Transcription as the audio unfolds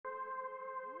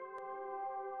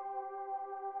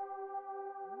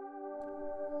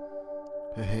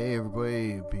Hey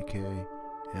everybody,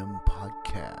 BKM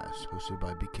Podcast, hosted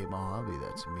by BKMOJAVE,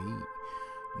 that's me.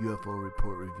 UFO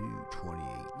Report Review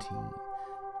 2018,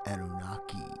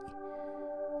 Anunnaki.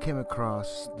 Came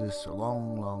across this a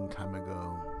long time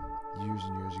ago, years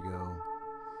and years ago,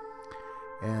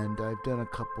 and I've done a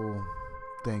couple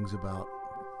things about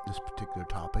this particular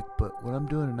topic, but what I'm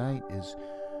doing tonight is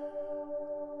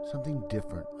something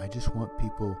different. I just want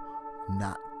people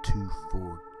not to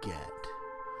forget.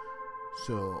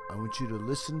 So I want you to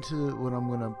listen to what I'm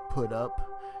going to put up,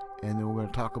 and then we're going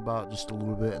to talk about just a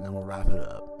little bit, and then we'll wrap it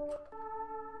up.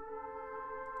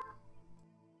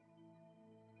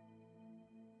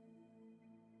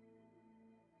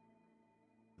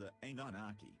 The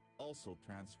Anunnaki, also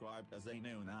transcribed as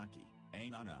Anunnaki,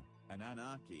 Anana,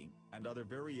 Anunnaki, and other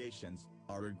variations,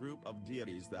 are a group of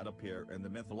deities that appear in the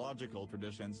mythological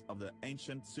traditions of the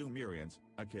ancient Sumerians,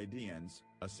 Akkadians,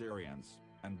 Assyrians,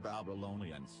 and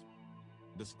Babylonians.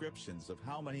 Descriptions of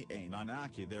how many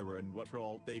Anunnaki there were and what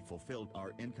role they fulfilled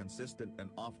are inconsistent and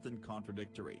often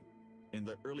contradictory. In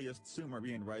the earliest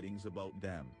Sumerian writings about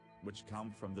them, which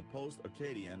come from the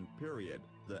post-Akkadian period,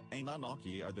 the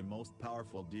Anunnaki are the most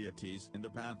powerful deities in the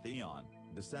pantheon,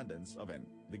 descendants of An,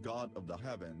 the god of the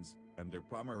heavens, and their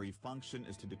primary function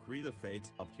is to decree the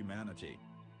fates of humanity.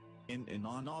 In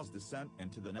Inanna's descent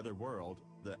into the netherworld,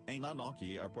 the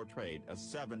Anunnaki are portrayed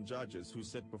as 7 judges who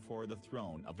sit before the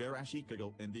throne of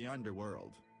Ereshkigal in the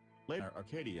underworld. Later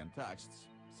Akkadian texts,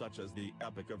 such as the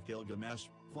Epic of Gilgamesh,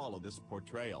 follow this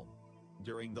portrayal.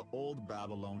 During the Old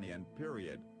Babylonian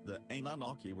period, the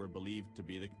Anunnaki were believed to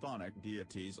be the chthonic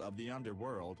deities of the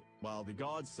underworld, while the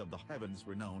gods of the heavens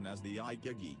were known as the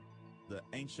Igigi. The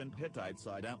ancient Hittites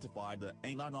identified the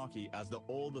Anunnaki as the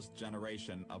oldest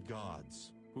generation of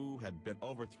gods, who had been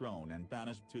overthrown and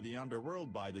banished to the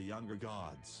underworld by the younger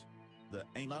gods. The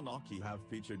Anunnaki have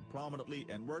featured prominently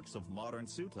in works of modern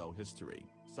pseudo-history,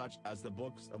 such as the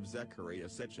books of Zechariah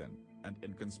Sitchin, and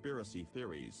in conspiracy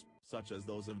theories, such as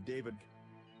those of David.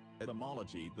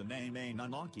 Etymology: the name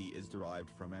Anunnaki is derived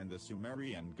from An, the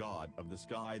Sumerian god of the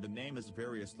sky. The name is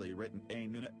variously written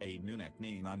Anunak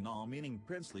Ninana, meaning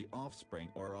princely offspring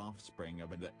or offspring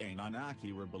of An. The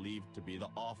Anunnaki were believed to be the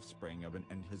offspring of An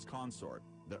and his consort,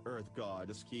 the earth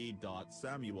goddess Ki.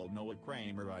 Samuel Noah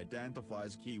Kramer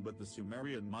identifies Ki with the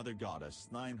Sumerian mother goddess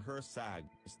Nin-Her-Sag,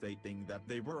 stating that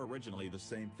they were originally the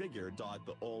same figure.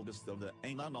 The oldest of the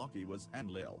Anunnaki was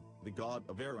Enlil, the god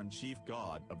of air and chief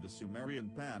god of the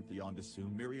Sumerian pantheon. The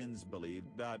Sumerians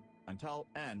believed that, until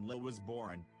Enlil was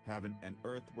born, heaven and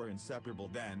earth were inseparable.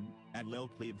 Then, Enlil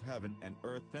cleaved heaven and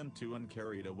earth in two and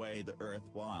carried away the earth,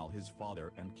 while his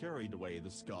father and carried away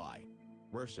the sky.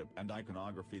 Worship and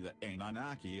iconography: the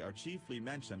Anunnaki are chiefly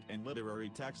mentioned in literary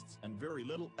texts, and very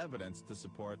little evidence to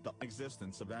support the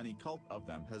existence of any cult of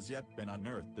them has yet been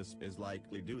unearthed. This is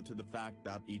likely due to the fact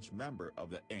that each member of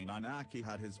the Anunnaki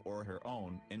had his or her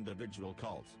own individual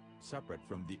cult, separate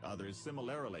from the others.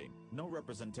 Similarly, no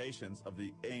representations of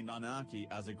the Anunnaki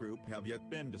as a group have yet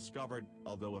been discovered,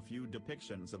 although a few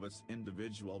depictions of its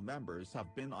individual members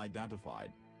have been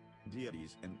identified.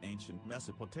 Deities in ancient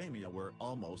Mesopotamia were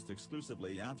almost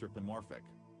exclusively anthropomorphic.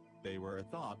 They were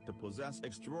thought to possess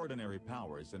extraordinary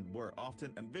powers and were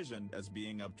often envisioned as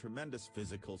being of tremendous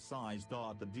physical size.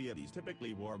 The deities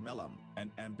typically wore melem,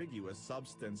 an ambiguous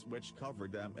substance which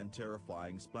covered them in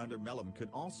terrifying splendor. Melem could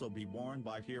also be worn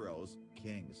by heroes,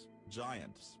 kings,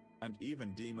 giants, and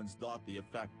even demons. The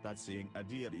effect that seeing a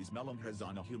deity's melem has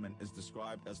on a human is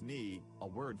described as ni, a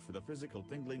word for the physical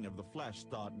tingling of the flesh.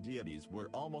 Deities were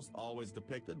almost always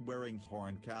depicted wearing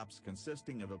horn caps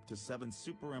consisting of up to 7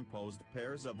 superimposed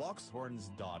pairs of ox horns.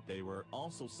 They were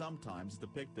also sometimes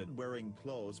depicted wearing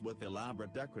clothes with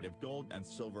elaborate decorative gold and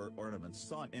silver ornaments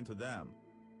sewn into them.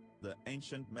 The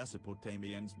ancient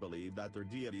Mesopotamians believed that their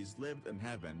deities lived in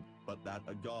heaven, but that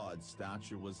a god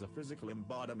statue was a physical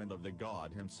embodiment of the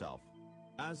god himself.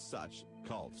 As such,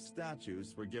 cult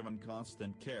statues were given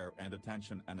constant care and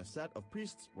attention, and a set of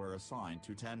priests were assigned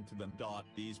to tend to them.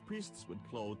 These priests would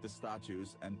clothe the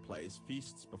statues and place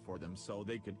feasts before them so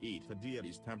they could eat. The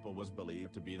deity's temple was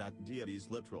believed to be that deity's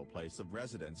literal place of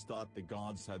residence. The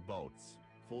gods had boats,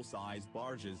 full-sized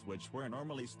barges, which were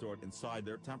normally stored inside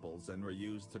their temples and were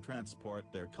used to transport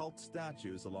their cult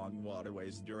statues along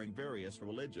waterways during various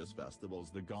religious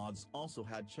festivals. The gods also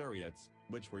had chariots,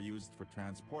 which were used for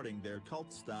transporting their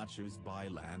cult statues by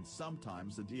land.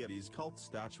 Sometimes the deity's cult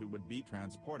statue would be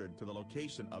transported to the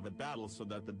location of a battle so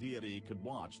that the deity could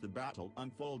watch the battle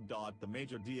unfold. The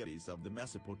major deities of the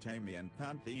Mesopotamian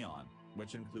pantheon,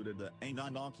 which included the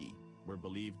Anunnaki, were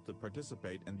believed to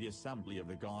participate in the assembly of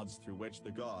the gods through which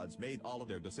the gods made all of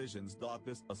their decisions.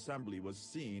 This assembly was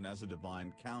seen as a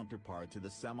divine counterpart to the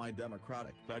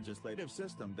semi-democratic legislative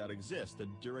system that existed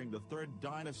during the Third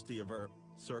Dynasty of Ur,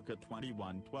 circa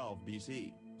 2112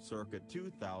 BC, circa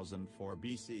 2004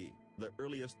 BC. The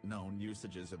earliest known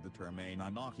usages of the term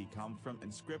Anunnaki come from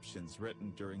inscriptions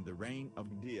written during the reign of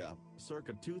Gdea,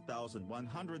 circa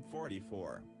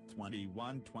 2144,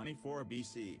 2124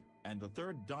 BC, and the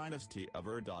Third Dynasty of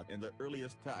Ur. In the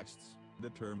earliest texts,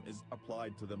 the term is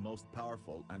applied to the most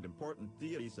powerful and important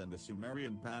deities in the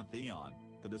Sumerian pantheon,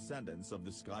 the descendants of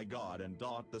the sky god, and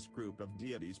this group of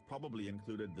deities probably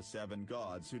included the seven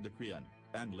gods Udakrian,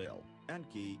 Enlil,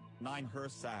 Enki,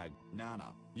 Nine-Hur-Sag,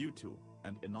 Nana, Utu,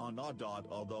 and Inanna.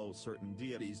 Although certain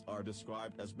deities are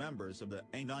described as members of the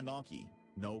Anunnaki,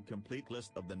 no complete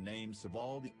list of the names of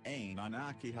all the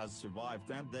Anunnaki has survived,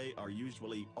 and they are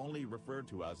usually only referred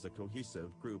to as a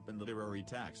cohesive group in literary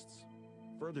texts.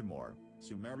 Furthermore,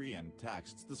 Sumerian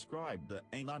texts describe the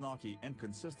Anunnaki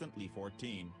inconsistently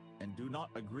 14, and do not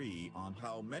agree on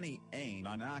how many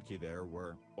Anunnaki there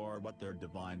were, or what their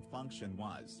divine function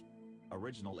was.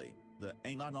 Originally, the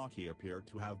Anunnaki appear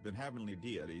to have been heavenly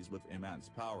deities with immense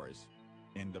powers.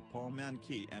 In the poem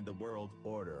Enki and the World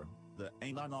Order, the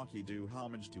Anunnaki do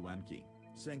homage to Enki,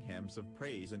 sing hymns of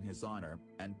praise in his honor,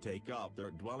 and take up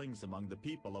their dwellings among the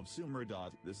people of Sumer.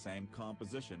 The same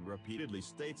composition repeatedly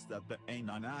states that the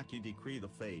Anunnaki decree the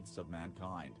fates of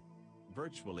mankind.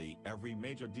 Virtually every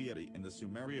major deity in the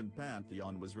Sumerian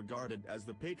pantheon was regarded as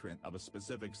the patron of a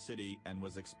specific city and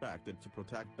was expected to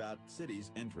protect that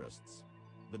city's interests.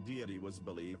 The deity was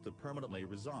believed to permanently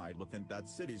reside within that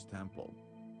city's temple.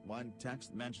 One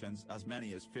text mentions as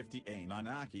many as 50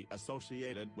 Anunnaki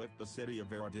associated with the city of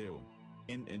Eridu.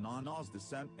 In Inanna's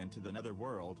descent into the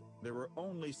netherworld, there were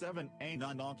only 7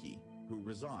 Anunnaki, who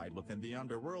reside within the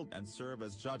underworld and serve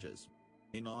as judges.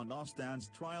 Inanna stands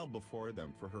trial before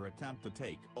them for her attempt to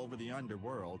take over the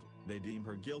underworld. They deem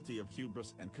her guilty of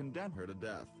hubris and condemn her to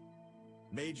death.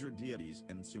 Major deities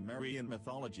in Sumerian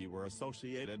mythology were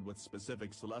associated with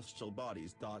specific celestial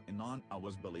bodies. Inanna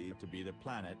was believed to be the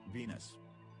planet Venus.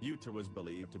 Utu was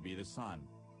believed to be the sun.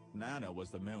 Nana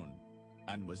was the moon,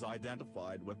 and was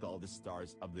identified with all the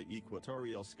stars of the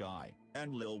equatorial sky,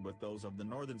 Enlil with those of the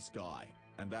northern sky,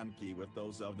 and Enki with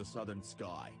those of the southern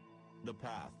sky. The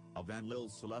path of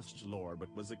Enlil's celestial orbit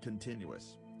was a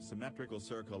continuous, symmetrical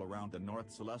circle around the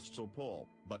north celestial pole,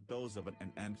 but those of it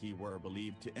and Enki were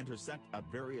believed to intersect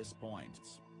at various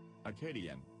points.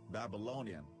 Akkadian,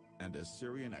 Babylonian, and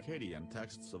Assyrian Akkadian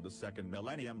texts of the 2nd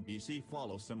millennium BC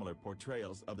follow similar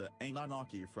portrayals of the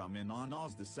Anunnaki from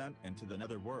Inanna's descent into the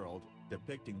netherworld,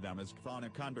 depicting them as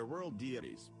chthonic underworld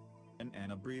deities. In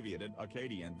an abbreviated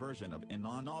Akkadian version of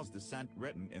Inanna's descent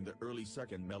written in the early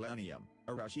 2nd millennium,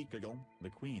 Ereshkigal,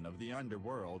 the queen of the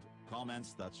underworld,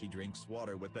 comments that she drinks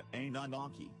water with the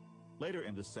Anunnaki. Later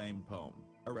in the same poem,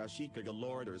 Ereshkigal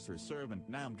orders her servant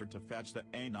Namtar to fetch the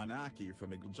Anunnaki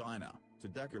from Iglgina, to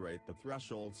decorate the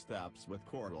threshold steps with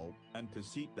coral, and to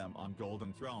seat them on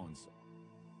golden thrones.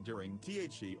 During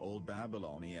the Old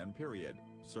Babylonian period,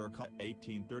 circa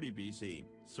 1830 BC,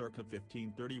 circa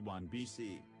 1531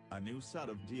 BC, a new set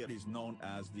of deities known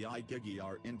as the Igigi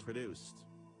are introduced.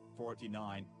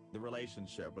 49. The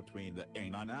relationship between the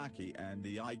Anunnaki and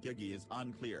the Igigi is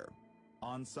unclear.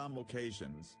 On some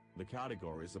occasions, the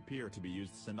categories appear to be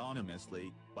used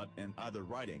synonymously, but in other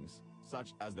writings,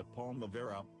 such as the poem of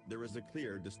Era, there is a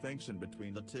clear distinction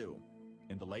between the two.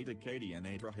 In the late Akkadian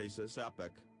Atrahasis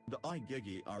epic, the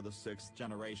Igigi are the 6th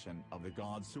generation of the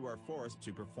gods who are forced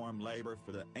to perform labor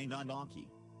for the Anunnaki.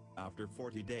 After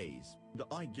 40 days, the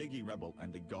Igigi rebel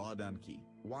and the god Enki,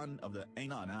 one of the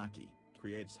Anunnaki,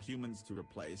 creates humans to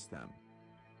replace them.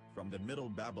 From the Middle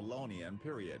Babylonian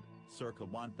period, circa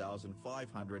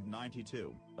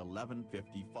 1592,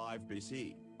 1155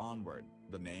 BC, onward,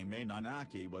 the name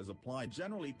Anunnaki was applied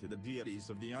generally to the deities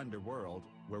of the underworld,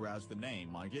 whereas the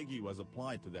name Igigi was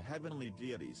applied to the heavenly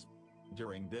deities.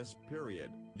 During this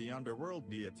period, the underworld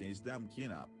deities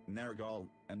Damkina, Nergal,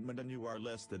 and Marduk are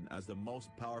listed as the most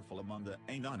powerful among the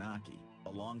Anunnaki,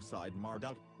 alongside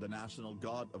Marduk, the national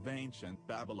god of ancient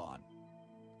Babylon.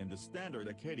 In the standard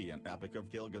Akkadian epic of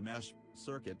Gilgamesh,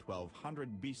 circa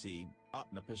 1200 BC,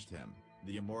 Utnapishtim,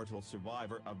 the immortal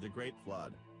survivor of the Great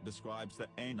Flood, describes the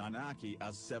Anunnaki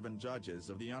as 7 judges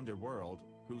of the underworld,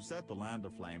 who set the land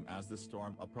aflame as the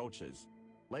storm approaches.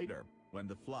 Later, when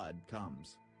the flood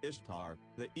comes, Ishtar,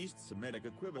 the East Semitic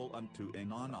equivalent to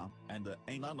Inanna, and the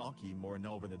Anunnaki mourn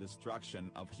over the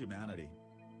destruction of humanity.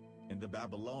 In the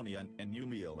Babylonian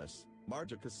Enumilus,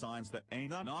 Marduk assigns the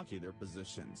Anunnaki their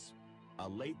positions. A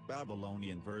late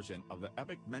Babylonian version of the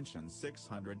epic mentions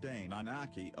 600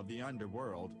 Anunnaki of the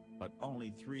underworld, but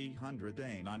only 300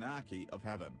 Anunnaki of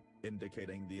heaven,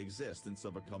 indicating the existence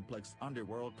of a complex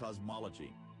underworld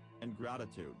cosmology. In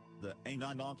gratitude, the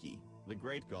Anunnaki, the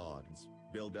great gods,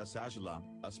 build Esagila,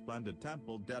 a splendid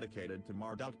temple dedicated to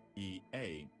Marduk,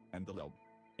 Ea, and the Lil.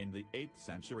 In the 8th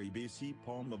century BC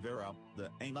poem of Era, the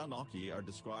Anunnaki are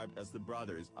described as the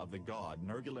brothers of the god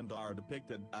Nergal and are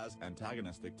depicted as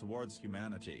antagonistic towards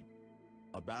humanity.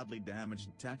 A badly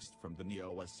damaged text from the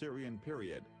Neo-Assyrian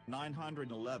period,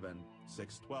 911-612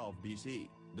 BC,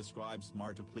 describes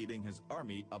Marduk leading his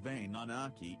army of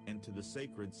Anunnaki into the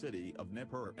sacred city of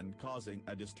Nippur and causing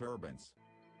a disturbance.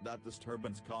 That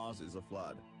disturbance causes a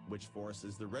flood, which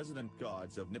forces the resident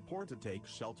gods of Nippur to take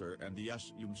shelter and the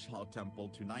Esh-Yum-Shah temple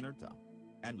to Ninurta.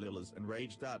 Enlil is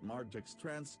enraged at Marduk's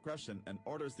transgression and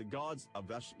orders the gods of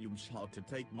Esh-Yum-Shah to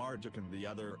take Marduk and the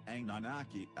other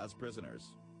Anunnaki as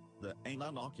prisoners. The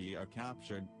Anunnaki are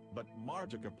captured, but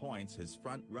Marduk appoints his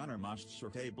front-runner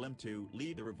Mushshur-Tablim to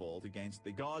lead a revolt against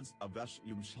the gods of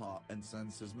Esh-Yum-Shah and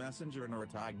sends his messenger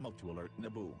Nurtagmal to alert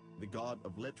Nabu, the god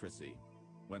of literacy.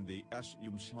 When the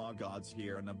Esh-Yum-Shah gods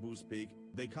hear Nabu speak,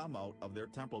 they come out of their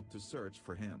temple to search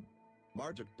for him.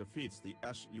 Marduk defeats the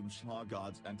Esh-Yum-Shah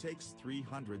gods and takes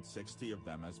 360 of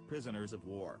them as prisoners of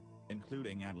war,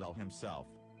 including Enlil himself.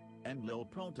 Enlil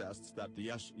protests that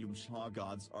the Esh-Yum-Shah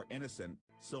gods are innocent,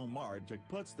 so Marduk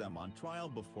puts them on trial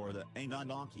before the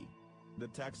Anunnaki. The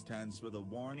text ends with a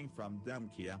warning from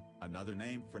Demkia, another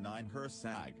name for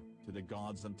Nine-Her-Sag, to the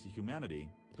gods and to humanity,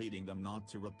 pleading them not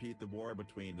to repeat the war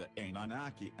between the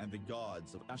Anunnaki and the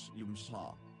gods of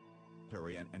Esh-Yum-Shah.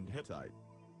 Hurrian and Hittite.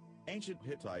 Ancient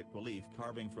Hittite relief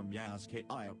carving from Yazki,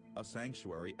 a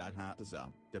sanctuary at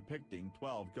Hattusa, depicting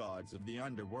 12 gods of the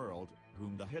underworld,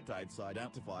 whom the Hittites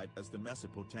identified as the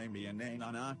Mesopotamian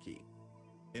Anunnaki.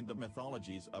 In the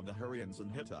mythologies of the Hurrians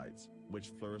and Hittites,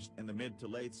 which flourished in the mid to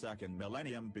late 2nd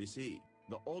millennium BC,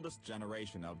 the oldest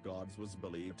generation of gods was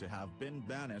believed to have been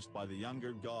banished by the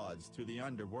younger gods to the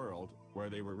underworld, where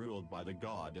they were ruled by the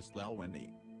goddess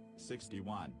Lelwini.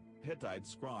 61. Hittite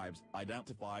scribes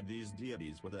identified these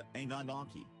deities with the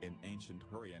Anunnaki. In ancient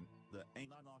Hurrian, the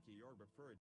Anunnaki are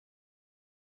referred.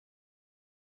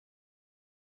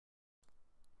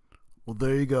 Well,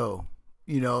 there you go.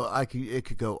 You know, it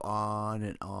could go on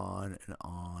and on and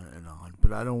on and on,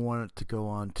 but I don't want it to go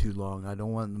on too long. I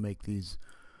don't want to make these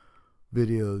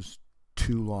videos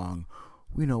too long.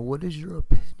 You know, what is your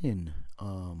opinion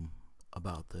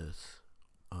about this?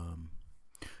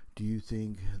 Do you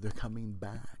think they're coming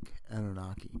back,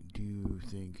 Anunnaki? Do you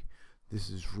think this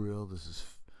is real? This is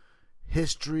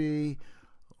history,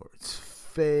 or it's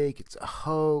fake? It's a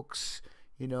hoax?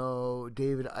 You know,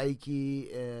 David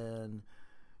Icke and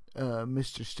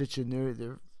Mr. Stitchin,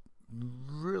 they're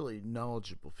really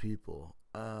knowledgeable people.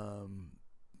 They're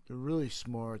really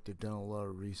smart. They've done a lot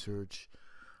of research.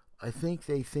 I think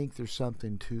they think there's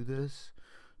something to this,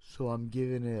 so I'm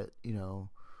giving it, you know,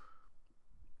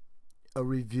 a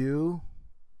review.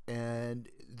 And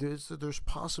there's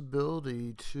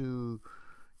possibility to,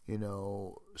 you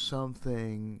know,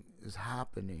 something is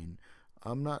happening.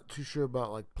 I'm not too sure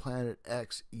about like Planet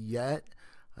X yet.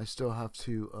 I still have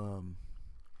to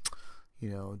you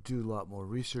know, do a lot more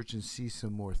research and see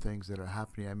some more things that are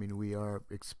happening. I mean, we are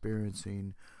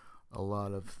experiencing a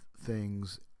lot of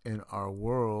things in our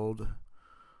world.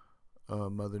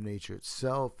 Mother Nature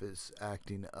itself is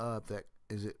acting up. That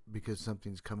is it because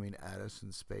something's coming at us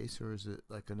in space, or is it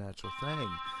like a natural thing?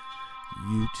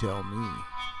 You tell me.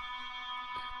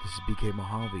 This is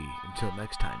BKMOJAVE. Until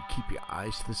next time, keep your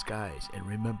eyes to the skies, and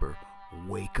remember,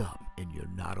 wake up and you're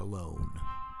not alone.